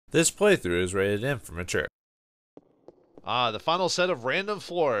This playthrough is rated M for mature. The final set of random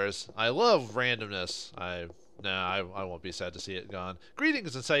floors. I love randomness. I won't be sad to see it gone.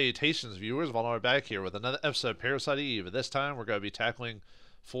 Greetings and salutations, viewers. Vauldemare back here with another episode of Parasite Eve. This time we're going to be tackling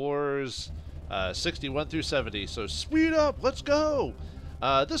floors 61 through 70. So speed up, let's go.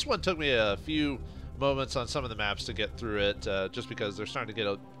 This one took me a few moments on some of the maps to get through it, just because they're starting to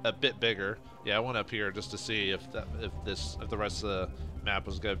get a bit bigger. Yeah, I went up here just to see if the rest of the map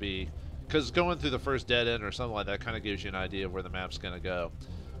was going to be, because going through the first dead end or something like that kind of gives you an idea of where the map's going to go.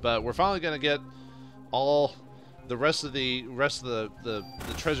 But we're finally going to get all the rest of the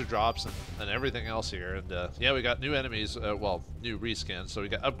treasure drops and everything else here. And yeah, we got new enemies, well, new reskins. So we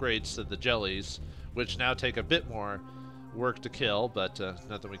got upgrades to the jellies, which now take a bit more work to kill, but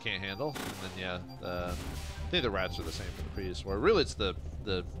nothing we can't handle. And then yeah, I think the rats are the same for the previous war. Really, it's the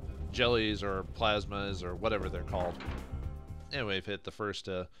jellies or plasmas or whatever they're called. Anyway, we've hit the first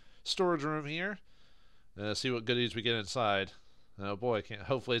storage room here. See what goodies we get inside. Oh boy,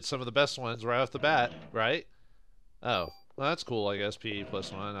 hopefully it's some of the best ones right off the bat, right? Oh, well, that's cool, I guess. PE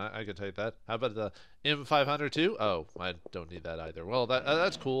 +1, I could take that. How about the M500 too? Oh, I don't need that either. Well,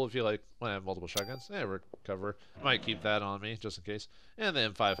 that's cool if you like want to have multiple shotguns. Yeah, recover. Might keep that on me just in case. And the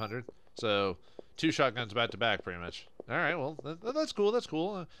M500. So 2 shotguns back to back, pretty much. All right, well that's cool. That's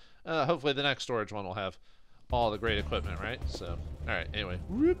cool. Hopefully the next storage one will have all the great equipment, right? So, all right. Anyway,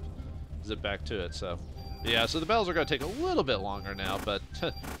 whoop, zip back to it. So, yeah. So the battles are going to take a little bit longer now, but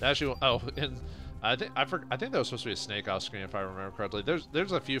actually, oh, and I think that was supposed to be a snake off screen if I remember correctly.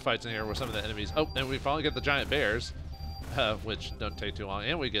 There's a few fights in here where some of the enemies. Oh, and we finally get the giant bears, which don't take too long,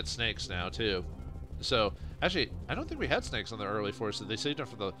 and we get snakes now too. So actually, I don't think we had snakes on the early forces. They saved them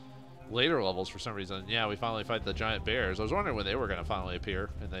for the later levels for some reason. Yeah, we finally fight the giant bears. I was wondering when they were going to finally appear,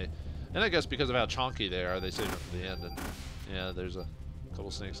 and I guess because of how chonky they are, they saved them for the end. And yeah, there's a couple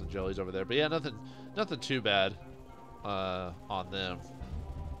snakes and jellies over there. But yeah, nothing too bad on them.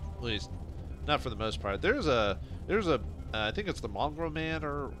 At least not for the most part. There's a I think it's the mongrel man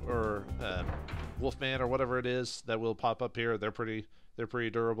or wolf man or whatever it is that will pop up here. They're pretty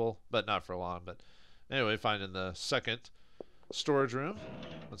durable, but not for long. But anyway, finding the second storage room.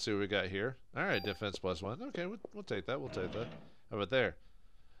 Let's see what we got here. All right, defense +1. Okay, we'll take that. We'll take that. How about there?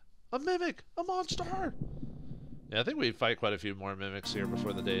 A mimic! A monster! Yeah, I think we fight quite a few more mimics here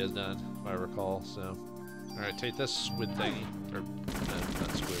before the day is done, if I recall. So, all right, take this squid thingy, or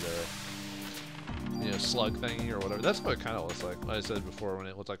not squid, you know, slug thingy or whatever. That's what it kind of looks like. Like I said before, when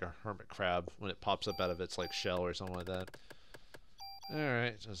it looks like a hermit crab when it pops up out of its like shell or something like that. All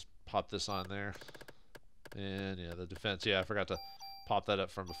right, just pop this on there, and yeah, the defense. Yeah, I forgot to pop that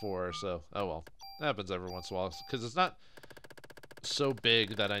up from before. So, oh well, that happens every once in a while because it's not so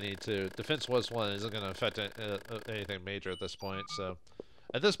big that I need to. Defense +1 isn't going to affect anything major at this point. So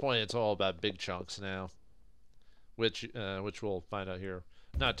at this point, it's all about big chunks now, which we'll find out here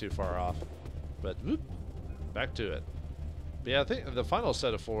not too far off. But whoop, back to it. But yeah, I think the final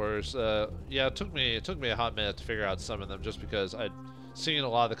set of floors. Yeah, it took me a hot minute to figure out some of them just because I'd seen a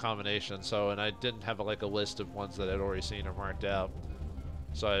lot of the combinations. So and I didn't have like a list of ones that I'd already seen or marked out.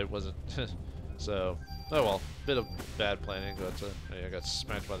 So I wasn't. So, oh well, bit of bad planning, but I got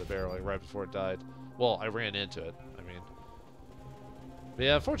smacked by the bear like right before it died. Well, I ran into it. I mean, but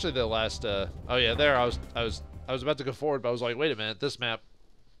yeah, unfortunately the last. Oh yeah, there I was about to go forward, but I was like, wait a minute, this map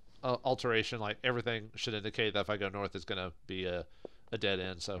alteration, like everything should indicate that if I go north, it's gonna be a dead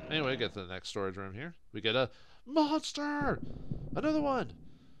end. So anyway, get to the next storage room here. We get a monster, another one.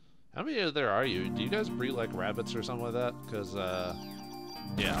 How many of there are you? Do you guys breed like rabbits or something like that? Because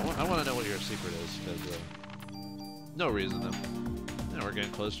yeah, I want to know what your secret is, because no reason though. And we're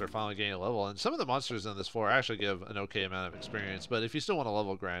getting closer to finally getting a level, and some of the monsters in this floor actually give an okay amount of experience, but if you still want a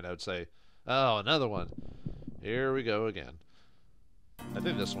level grind, I would say, oh, another one. Here we go again. I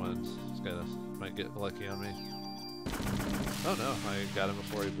think this one might get lucky on me. Oh no, I got him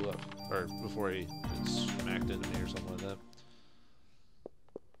before he blew up, or before he smacked into me or something like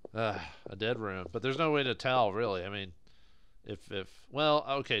that. A dead room, but there's no way to tell, really. I mean, well,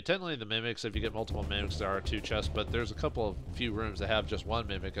 okay, technically the mimics, if you get multiple mimics, there are 2 chests, but there's a couple of few rooms that have just 1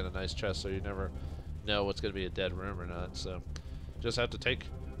 mimic in a nice chest, so you never know what's going to be a dead room or not. So just have to take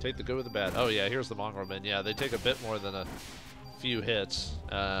the good with the bad. Oh yeah, here's the mongrel men. Yeah, they take a bit more than a few hits,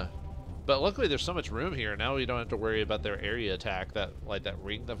 but luckily there's so much room here now we don't have to worry about their area attack, that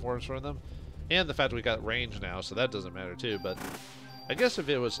ring that forms from them, and the fact we got range now, so that doesn't matter too. But I guess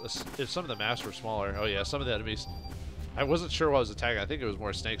if some of the maps were smaller, oh yeah, some of the enemies, I wasn't sure what I was attacking. I think it was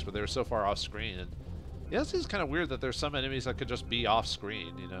more snakes, but they were so far off screen. And yeah, this is kind of weird that there's some enemies that could just be off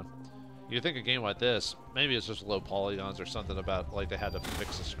screen, you know. You think a game like this, maybe it's just low polygons or something about, like, they had to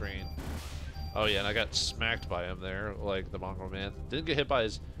fix the screen. Oh yeah, and I got smacked by him there, like the mongrel man. Didn't get hit by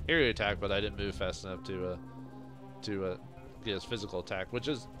his area attack, but I didn't move fast enough to get his physical attack, which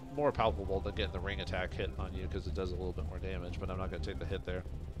is more palpable than getting the ring attack hit on you because it does a little bit more damage, but I'm not going to take the hit there.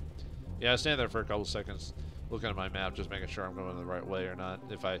 Yeah, I stand there for a couple seconds looking at my map, just making sure I'm going the right way or not,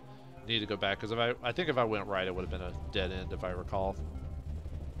 if I need to go back, because I think if I went right, it would have been a dead end, if I recall.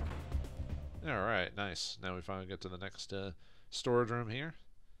 Alright, nice. Now we finally get to the next storage room here.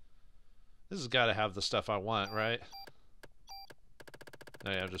 This has got to have the stuff I want, right?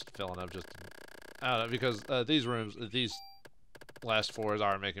 Oh yeah, I'm just filling up just... I don't know, because these rooms, these last floors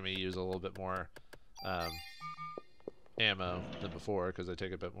are making me use a little bit more ammo than before, because they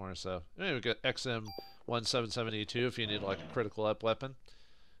take a bit more, so... Anyway, we get XM1772 if you need, like, a critical up weapon.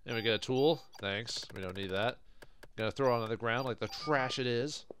 And we get a tool. Thanks. We don't need that. Gonna throw it on the ground like the trash it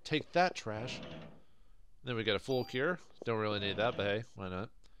is. Take that, trash. Then we get a full cure. Don't really need that, but hey, why not?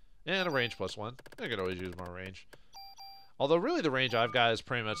 And a range +1. I could always use more range. Although really the range I've got is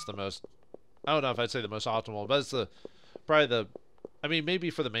pretty much the most, I don't know if I'd say the most optimal, but it's probably the, I mean maybe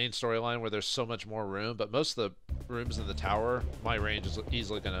for the main storyline where there's so much more room, but most of the rooms in the tower, my range is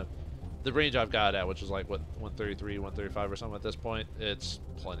easily gonna, the range I've got at, which is like what, 133, 135 or something at this point, it's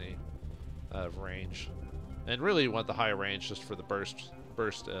plenty of range. And really you want the higher range just for the burst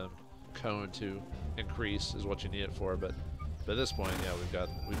cone to increase is what you need it for, but at this point, yeah,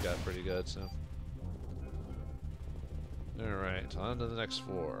 we've got pretty good, so. Alright, on to the next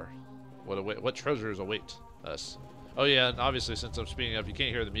floor. What treasures await us? Oh yeah, and obviously since I'm speaking up, you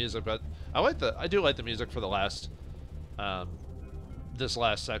can't hear the music, but I do like the music for the last this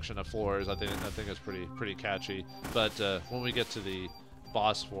last section of floors. I think it's pretty catchy. But when we get to the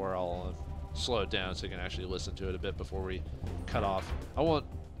boss floor, I'll slow it down so you can actually listen to it a bit before we cut off. I won't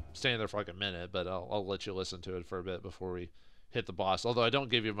stand there for like a minute, but I'll let you listen to it for a bit before we hit the boss, although I don't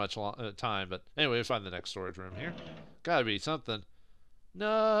give you much time. But anyway, we find the next storage room here. Gotta be something.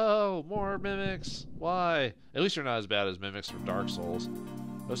 No, more mimics. Why? At least you're not as bad as mimics from Dark Souls.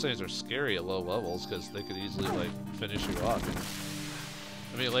 Those things are scary at low levels because they could easily like finish you off.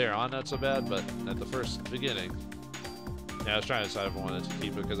 I mean, later on not so bad, but at the first beginning. Yeah, I was trying to decide if I wanted to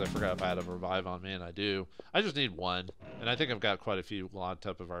keep it because I forgot if I had a revive on me, and I do. I just need one, and I think I've got quite a few locked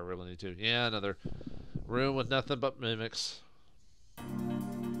up if I really need to. Yeah, another room with nothing but mimics.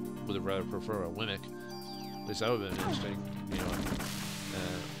 Would have rather prefer a Wimmick. At least that would have been interesting. You know,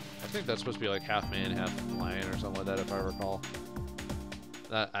 I think that's supposed to be like half man, half lion or something like that, if I recall.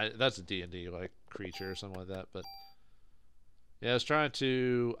 That's a D&D like creature or something like that. But yeah, I was trying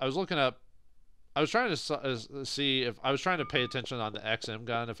to see if I was trying to pay attention on the XM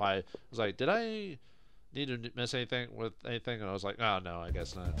gun. If I was like, did I need to miss anything with anything? And I was like, oh no, I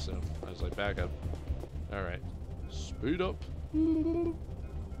guess not. So I was like, back up. All right, speed up.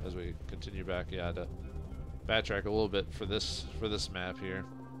 As we continue back, yeah, to backtrack a little bit for this map here.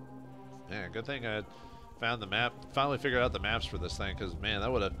 Man, good thing I found the map. Finally figured out the maps for this thing, because man,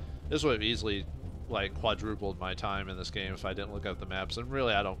 this would have easily like quadrupled my time in this game if I didn't look up the maps. And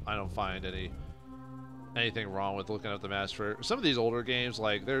really, I don't find anything wrong with looking up the maps for some of these older games.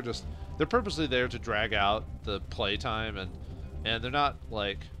 Like they're purposely there to drag out the playtime, and they're not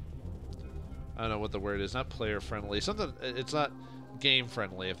like, I don't know what the word is, not player friendly. It's not game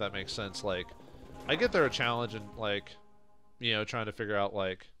friendly, if that makes sense. Like, I get they're a challenge and like, you know, trying to figure out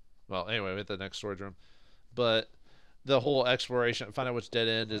like, well, anyway, we hit the next storage room, but the whole exploration, find out which dead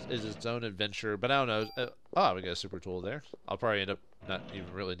end is its own adventure. But I don't know. We got a super tool there. I'll probably end up not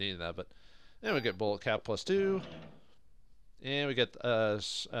even really needing that, but then we get bullet cap +2, and we get the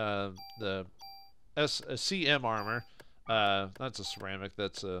CM armor. That's a ceramic.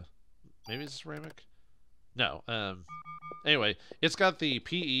 That's a maybe it's a ceramic. No. Anyway, it's got the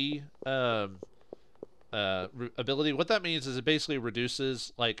PE ability. What that means is it basically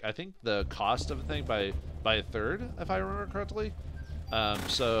reduces, like, I think the cost of a thing by a third, if I remember correctly.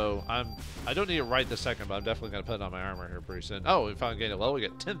 So I don't need it right this second, but I'm definitely gonna put it on my armor here pretty soon. Oh, we finally gained a level. We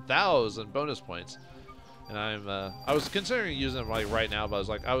get 10,000 bonus points, and I was considering using it like right now, but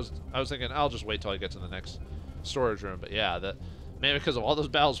I was thinking I'll just wait till I get to the next storage room. But yeah, man, because of all those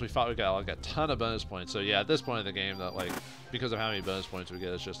battles we fought, we got like a ton of bonus points. So yeah, at this point in the game, that like because of how many bonus points we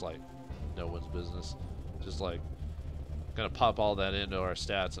get, it's just like no one's business. Just like gonna pop all that into our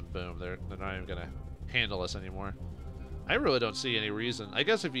stats, and boom, they're not even gonna handle us anymore. I really don't see any reason. I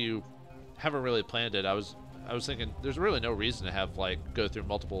guess if you haven't really planned it, I was thinking there's really no reason to have like go through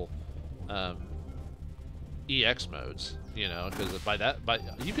multiple EX modes, you know, because by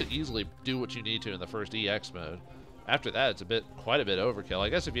you could easily do what you need to in the first EX mode, After that, it's quite a bit overkill. I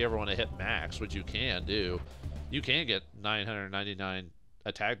guess if you ever want to hit max, which you can do, you can get 999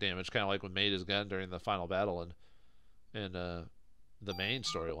 attack damage, kind of like with Maida's gun during the final battle in the main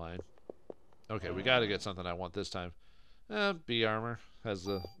storyline. Okay, we got to get something I want this time. B armor has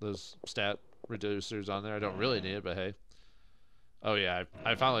those stat reducers on there. I don't really need it, but hey. Oh yeah,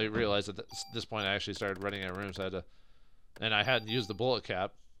 I finally realized at this point I actually started running out of room, so I had to, and I hadn't used the bullet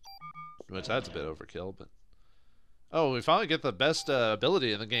cap, which that's a bit overkill, but. Oh, we finally get the best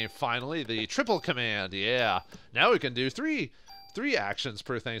ability in the game, finally. The triple command, yeah. Now we can do three actions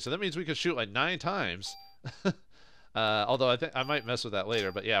per thing, so that means we can shoot like 9 times. Although I think I might mess with that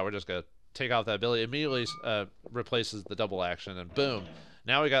later, but yeah, we're just going to take off that ability. Immediately replaces the double action, and boom.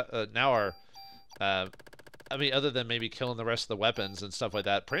 Now we got, now our, I mean, other than maybe killing the rest of the weapons and stuff like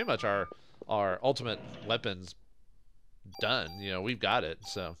that, pretty much our ultimate weapons done. You know, we've got it,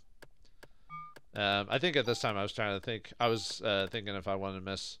 so. I think at this time I was trying to think. I was thinking if I wanted to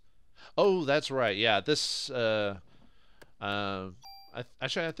miss. Oh, that's right. Yeah, this. Actually,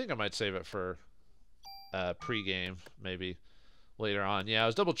 I think I might save it for pre-game maybe later on. Yeah, I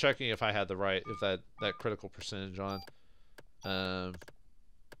was double checking if I had the right, if that critical percentage on.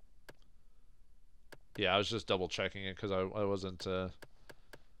 Yeah, I was just double checking it because I wasn't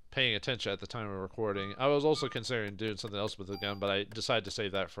paying attention at the time of recording. I was also considering doing something else with the gun, but I decided to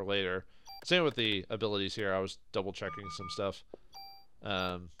save that for later. Same with the abilities here. I was double checking some stuff.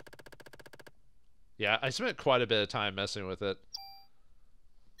 Yeah, I spent quite a bit of time messing with it,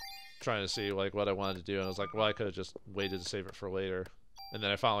 trying to see like what I wanted to do, and I was like, well, I could have just waited to save it for later. And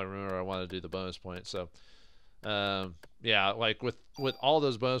then I finally remember I wanted to do the bonus points. So, yeah, like with all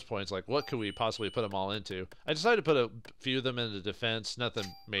those bonus points, like what could we possibly put them all into? I decided to put a few of them into defense, nothing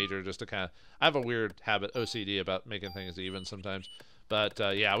major, just to kind of. I have a weird habit, OCD, about making things even sometimes. But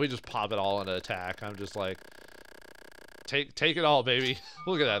yeah, we just pop it all into attack. I'm just like, take it all, baby.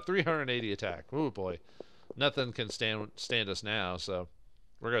 Look at that, 380 attack. Oh boy, nothing can stand us now. So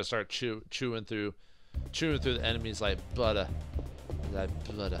we're gonna start chewing through the enemies like butter.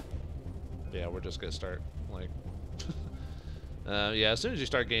 Yeah, we're just gonna start like. Yeah, as soon as you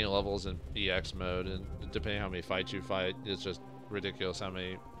start gaining levels in EX mode, and depending on how many fights you fight, it's just ridiculous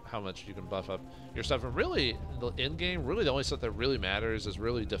how much you can buff up your stuff. And really, the in-game, really the only stuff that really matters is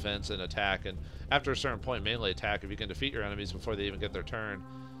really defense and attack. And after a certain point, mainly attack. If you can defeat your enemies before they even get their turn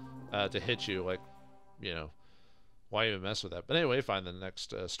to hit you, like, you know, why even mess with that? But anyway, find the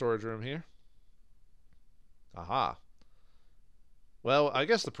next storage room here. Aha. Well, I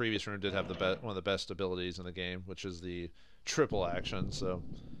guess the previous room did have one of the best abilities in the game, which is the triple action. So,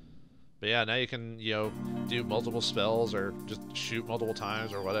 but yeah, now you can, you know, do multiple spells or just shoot multiple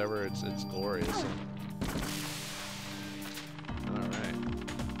times or whatever. It's glorious. All right.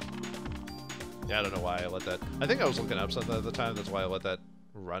 Yeah, I don't know why I let that. I think I was looking up something at the time. That's why I let that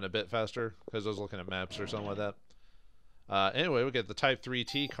run a bit faster, because I was looking at maps or something like that. Anyway, we get the Type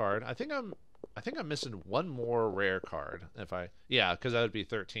 3T card. I think I'm missing one more rare card. Yeah, because that would be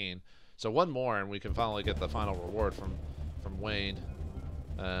 13. So one more, and we can finally get the final reward from Wayne,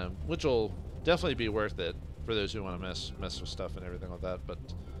 which will definitely be worth it for those who want to mess with stuff and everything like that. But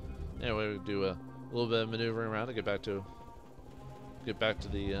anyway, we do a little bit of maneuvering around to get back to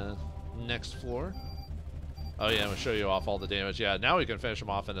the next floor. Oh yeah, I'm gonna show you off all the damage. Yeah, now we can finish them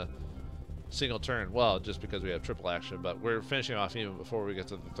off in a single turn. Well, just because we have triple action, but we're finishing off even before we get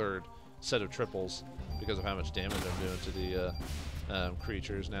to the third set of triples because of how much damage I'm doing to the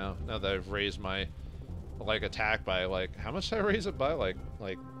creatures now. Now that I've raised my attack by how much did I raise it by? Like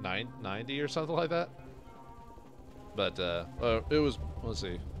 990 or something like that. But it was, let's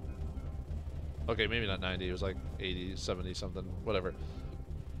see. Okay, maybe not 90. It was like 80, 70 something, whatever.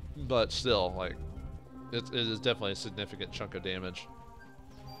 But still, like it is definitely a significant chunk of damage.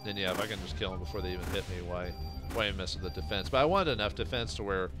 And yeah, if I can just kill them before they even hit me, why mess with the defense? But I wanted enough defense to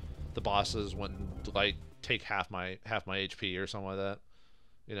where the bosses wouldn't like take half my HP or something like that,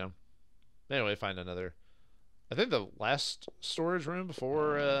 you know. Anyway, find another. I think the last storage room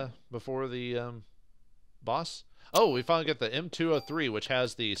before the boss. Oh, we finally get the M203, which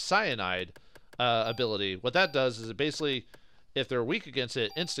has the cyanide ability. What that does is it basically, if they're weak against it,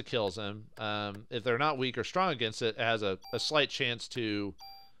 insta kills them. If they're not weak or strong against it, it has a slight chance to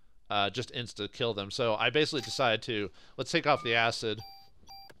just insta kill them. So I basically decided to, let's take off the acid.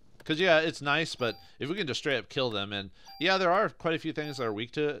 Because, yeah, it's nice, but if we can just straight up kill them, and, yeah, there are quite a few things that are weak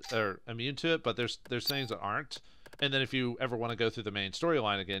to it, or immune to it, but there's things that aren't. And then if you ever want to go through the main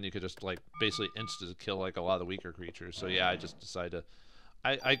storyline again, you could just, like, basically insta-kill, like, a lot of the weaker creatures. So, yeah, I just decided to...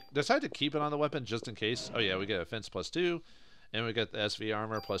 I decided to keep it on the weapon just in case. Oh, yeah, we get offense +2, and we get the SV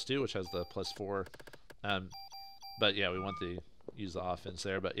armor +2, which has the +4 But yeah, we want to use the offense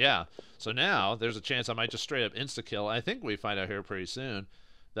there. But yeah, so now there's a chance I might just straight up insta-kill. I think we find out here pretty soon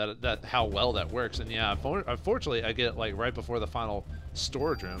that how well that works. And yeah, unfortunately, I get like right before the final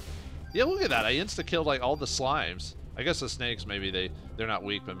storage room. Yeah, look at that. I insta-killed like all the slimes. I guess the snakes, maybe they're not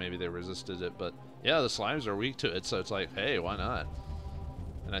weak, but maybe they resisted it. But yeah, the slimes are weak to it, so it's like, hey, why not?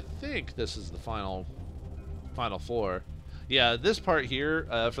 And I think this is the final floor. Yeah, this part here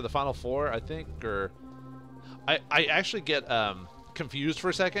for the final floor, I think, or I actually get confused for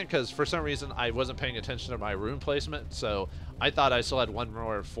a second because for some reason I wasn't paying attention to my room placement, so I thought I still had one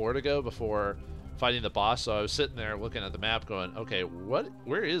more floor to go before fighting the boss. So I was sitting there looking at the map, going, "Okay,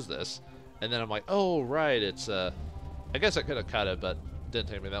 where is this?" And then I'm like, "Oh, right, it's I guess I could have cut it, but it didn't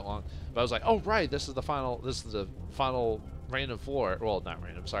take me that long." But I was like, "Oh, right, this is the final random floor." Well, not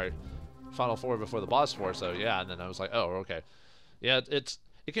random, sorry, final floor before the boss floor. So yeah, and then I was like, "Oh, okay." Yeah,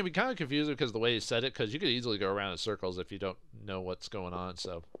 it can be kind of confusing because of the way you said it, because you could easily go around in circles if you don't know what's going on.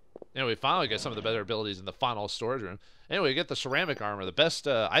 So anyway, we finally get some of the better abilities in the final storage room. Anyway, we get the ceramic armor, the best,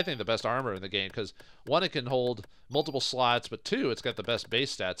 I think the best armor in the game, because one, it can hold multiple slots, but two, it's got the best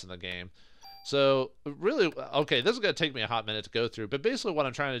base stats in the game. So really, okay, this is going to take me a hot minute to go through, but basically what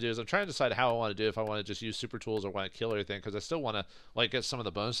I'm trying to do is I'm trying to decide how I want to do, if I want to just use super tools or want to kill everything, because I still want to like get some of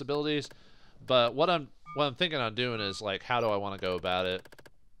the bonus abilities. But what I'm thinking on doing is like, how do I want to go about it?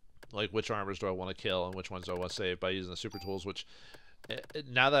 Like, which armors do I want to kill and which ones do I want to save by using the super tools? Which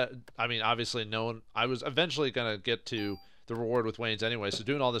now that, I mean, obviously I was eventually going to get to the reward with Wayne's anyway, so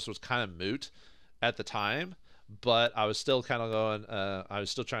doing all this was kind of moot at the time. But I was still kind of going, I was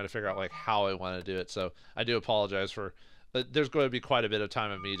still trying to figure out like how I want to do it. So I do apologize for, there's going to be quite a bit of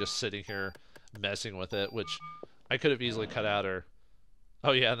time of me just sitting here messing with it, which I could have easily cut out. Or,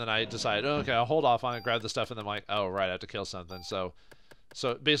 oh yeah, and then I decided, oh, okay, I'll hold off on it, grab the stuff, and then I'm like, oh right, I have to kill something. So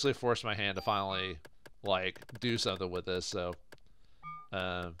it basically forced my hand to finally like do something with this. So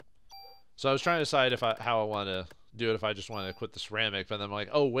I was trying to decide how I want to do it, if I just want to equip the ceramic, but then I'm like,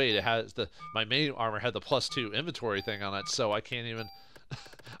 oh wait, it has my main armor had the +2 inventory thing on it, so I can't even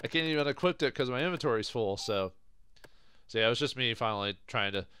I can't even equip it because my inventory's full. So yeah, it was just me finally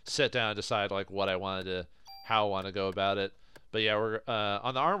trying to sit down and decide like what I wanted to, how I want to go about it. But yeah, we're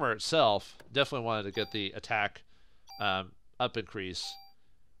on the armor itself, definitely wanted to get the attack up increase,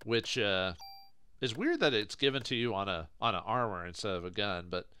 which is weird that it's given to you on an armor instead of a gun.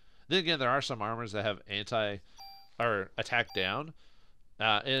 But then again, there are some armors that have or attack down,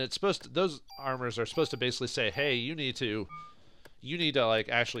 and it's supposed to, those armors are supposed to basically say, hey, you need to like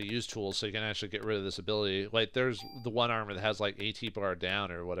actually use tools so you can actually get rid of this ability. Like there's the one armor that has like AT bar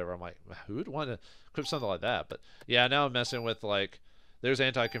down or whatever. I'm like, who would want to equip something like that? But yeah, now I'm messing with like, there's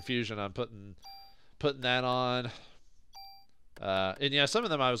anti-confusion. I'm putting that on, and yeah, some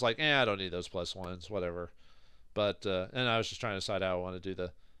of them I was like, I don't need those +1s, whatever. But and I was just trying to decide how I want to do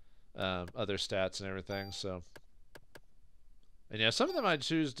the other stats and everything. So. And yeah, some of them I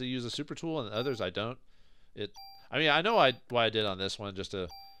choose to use a super tool, and others I don't. I mean, I know why I did on this one, just to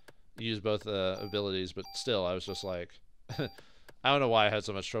use both abilities, but still, I was just like, I don't know why I had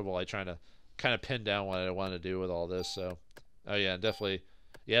so much trouble like trying to kind of pin down what I want to do with all this. So, oh yeah, definitely,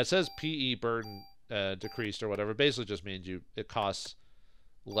 yeah. It says PE burden decreased or whatever. Basically, just means it costs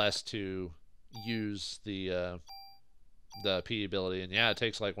less to use the PE ability, and yeah, it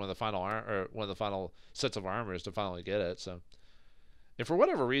takes like one of the final sets of armors to finally get it. So. And for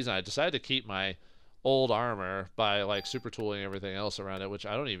whatever reason, I decided to keep my old armor by like super tooling everything else around it, which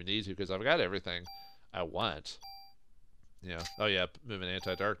I don't even need to because I've got everything I want. Yeah. Oh yeah, moving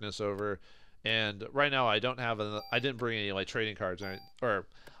anti-darkness over, and right now I didn't bring any like trading cards or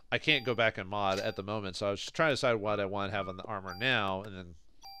I can't go back and mod at the moment. So I was just trying to decide what I want to have on the armor now, and then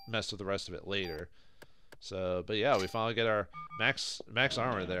mess with the rest of it later. So, but yeah, we finally get our max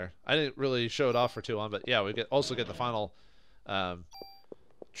armor there. I didn't really show it off for too long, but yeah, we also get the final.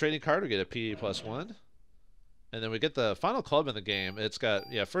 Trading card, we get a PE +1, and then we get the final club in the game. It's got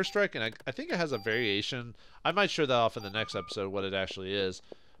first strike, and I think it has a variation. I might show that off in the next episode what it actually is,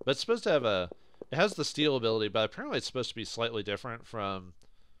 but it's supposed to have it has the steal ability, but apparently it's supposed to be slightly different from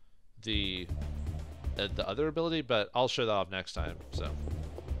the other ability. But I'll show that off next time. So,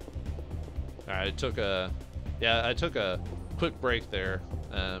 all right, I took a quick break there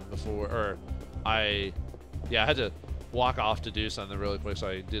I had to walk off to do something really quick, so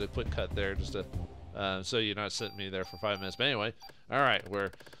I did a quick cut there just to so you're not sitting me there for 5 minutes. But anyway, all right, we're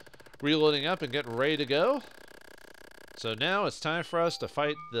reloading up and getting ready to go. So now it's time for us to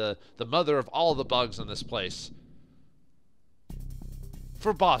fight the mother of all the bugs in this place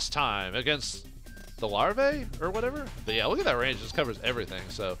for boss time against the larvae or whatever. But yeah, look at that range, it just covers everything.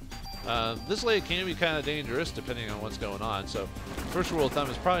 So This lady can be kind of dangerous depending on what's going on. So first rule of thumb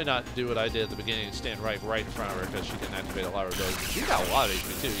is probably not do what I did at the beginning and stand right in front of her because she can activate a lot of abilities. She's got a lot of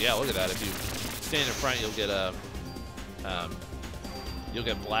HP too. Yeah, look at that. If you stand in front, you'll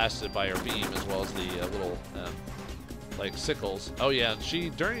get blasted by her beam as well as the little like sickles. Oh yeah, and she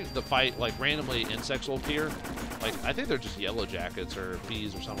during the fight like randomly insects will appear. Like I think they're just yellow jackets or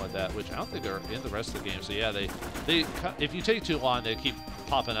bees or something like that, which I don't think they're in the rest of the game. So yeah, they if you take too long, they keep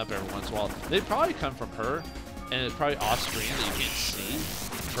popping up every once in a while. They probably come from her, and it's probably off screen that you can't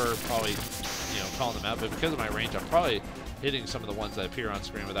see her probably calling them out. But because of my range, I'm probably hitting some of the ones that appear on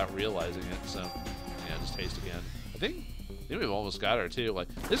screen without realizing it. So yeah, just taste again. I think we've almost got her too. Like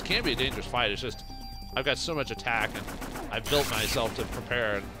this can be a dangerous fight. It's just I've got so much attack and I've built myself to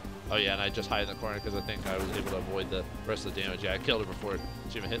prepare. And, oh yeah, and I just hide in the corner because I think I was able to avoid the rest of the damage. Yeah, I killed her before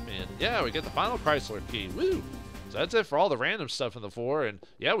she even hit me. And yeah, we get the final Chrysler key. Woo! So that's it for all the random stuff in the floor. And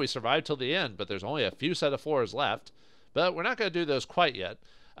yeah, we survived till the end, but there's only a few set of floors left. But we're not going to do those quite yet.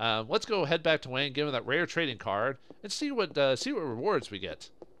 Let's go head back to Wayne, give him that rare trading card, and see what rewards we get.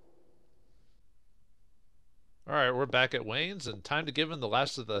 All right, we're back at Wayne's, and time to give him the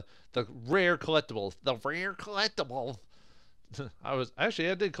last of the rare collectible. The rare collectible. I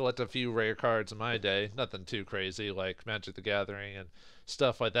did collect a few rare cards in my day. Nothing too crazy like Magic the Gathering and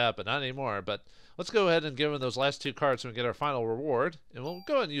stuff like that, but not anymore. But let's go ahead and give him those last two cards so we get our final reward, and we'll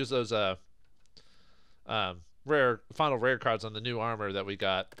go ahead and use those final rare cards on the new armor that we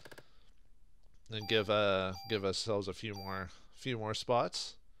got, and give ourselves a few more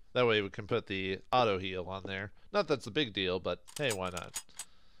spots. That way we can put the auto heal on there. Not that's a big deal, but hey, why not?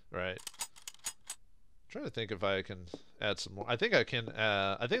 Right. I'm trying to think if I can add some more. I think I can.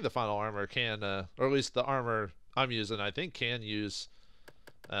 I think the final armor can, or at least the armor I'm using, I think can use.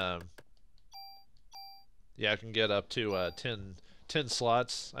 Yeah, I can get up to 10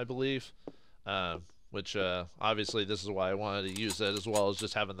 slots, I believe. Which obviously this is why I wanted to use it, as well as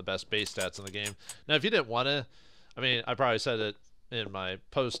just having the best base stats in the game. Now, if you didn't want to, I mean, I probably said it in my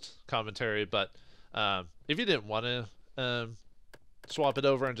post commentary, but if you didn't want to swap it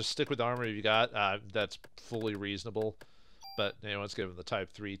over and just stick with the armor you got, that's fully reasonable. But anyway, let's give him the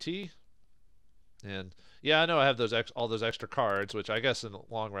Type 3T. And yeah, I know I have all those extra cards, which I guess in the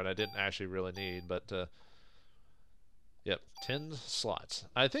long run I didn't actually really need, but yep, 10 slots.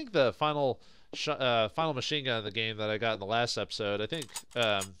 I think the final machine gun in the game that I got in the last episode, I think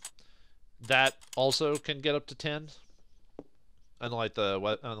that also can get up to 10. Unlike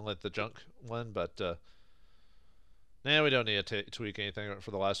the junk one, but nah, we don't need to tweak anything for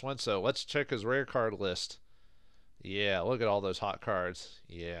the last one. So let's check his rare card list. Yeah, look at all those hot cards.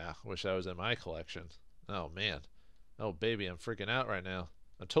 Yeah, wish that was in my collection. Oh man, oh baby, I'm freaking out right now.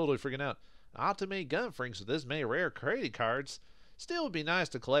 I'm totally freaking out. Optimate gun freaks with this many rare trading cards. Still would be nice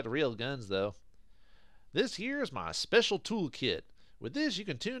to collect real guns though. This here is my special toolkit. With this, you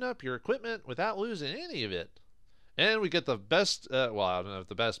can tune up your equipment without losing any of it. And we get the best, well, I don't know if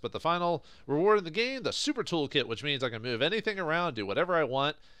the best, but the final reward in the game, the Super Toolkit, which means I can move anything around, do whatever I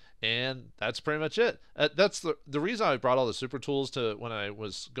want, and that's pretty much it. That's the reason I brought all the Super Tools to when I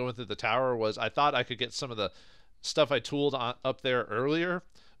was going through the tower was I thought I could get some of the stuff I tooled up there earlier,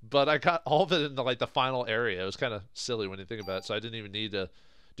 but I got all of it in the final area. It was kind of silly when you think about it, so I didn't even need to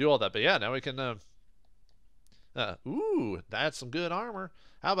do all that. But yeah, now we can, ooh, that's some good armor.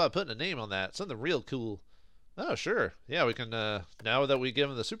 How about putting a name on that? Something real cool. Oh, sure. Yeah, we can, now that we give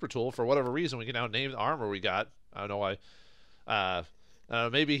him the super tool, for whatever reason, we can now name the armor we got. I don't know why.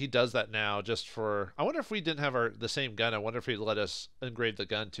 Maybe he does that now just for... I wonder if we didn't have the same gun. I wonder if he'd let us engrave the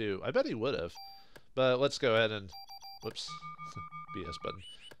gun, too. I bet he would have. But let's go ahead and... Whoops. BS button.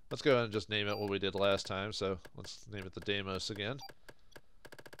 Let's go ahead and just name it what we did last time. So let's name it the Deimos again.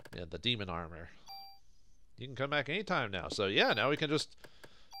 Yeah, the Demon Armor. You can come back anytime now. So, yeah, now we can just...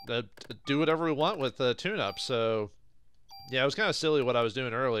 do whatever we want with the tune-up. So yeah, it was kind of silly what I was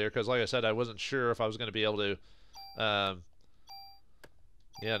doing earlier because like I said, I wasn't sure if I was going to be able to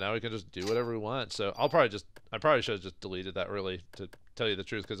yeah, now we can just do whatever we want. So I probably should have just deleted that, really, to tell you the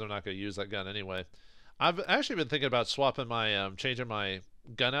truth, because I'm not going to use that gun anyway. I've actually been thinking about swapping my changing my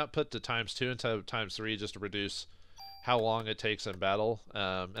gun output to ×2 instead of ×3 just to reduce how long it takes in battle,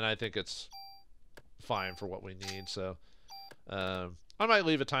 and I think it's fine for what we need. So I might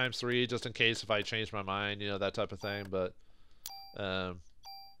leave it ×3 just in case if I change my mind, that type of thing. But yeah,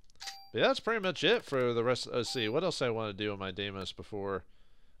 that's pretty much it for the rest. Let's see, what else I want to do on my Deimos before.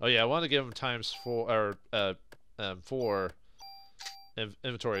 Oh yeah, I want to give him ×4 or 4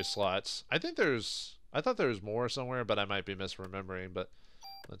 inventory slots. I thought there was more somewhere, but I might be misremembering. But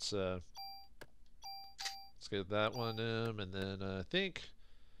let's get that one in, and then I think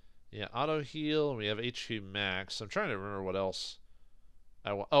Yeah, auto heal. We have HP max. I'm trying to remember what else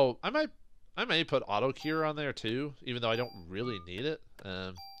I want. Oh, I may put auto cure on there too, even though I don't really need it.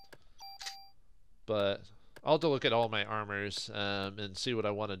 But I'll have to look at all my armors and see what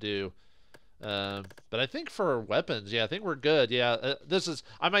I want to do. But I think for weapons, yeah, I think we're good. Yeah,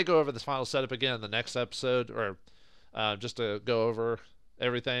 I might go over this final setup again in the next episode, or just to go over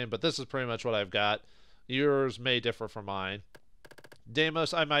everything. But this is pretty much what I've got. Yours may differ from mine.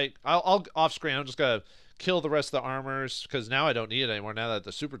 Deimos, I'll off screen. I'm just gonna kill the rest of the armors because now I don't need it anymore. Now that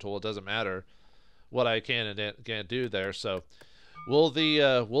the super tool, it doesn't matter what I can and can't do there. So, will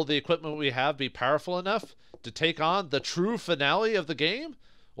the equipment we have be powerful enough to take on the true finale of the game?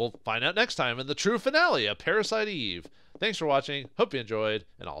 We'll find out next time in the true finale of Parasite Eve. Thanks for watching. Hope you enjoyed,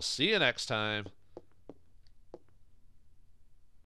 and I'll see you next time.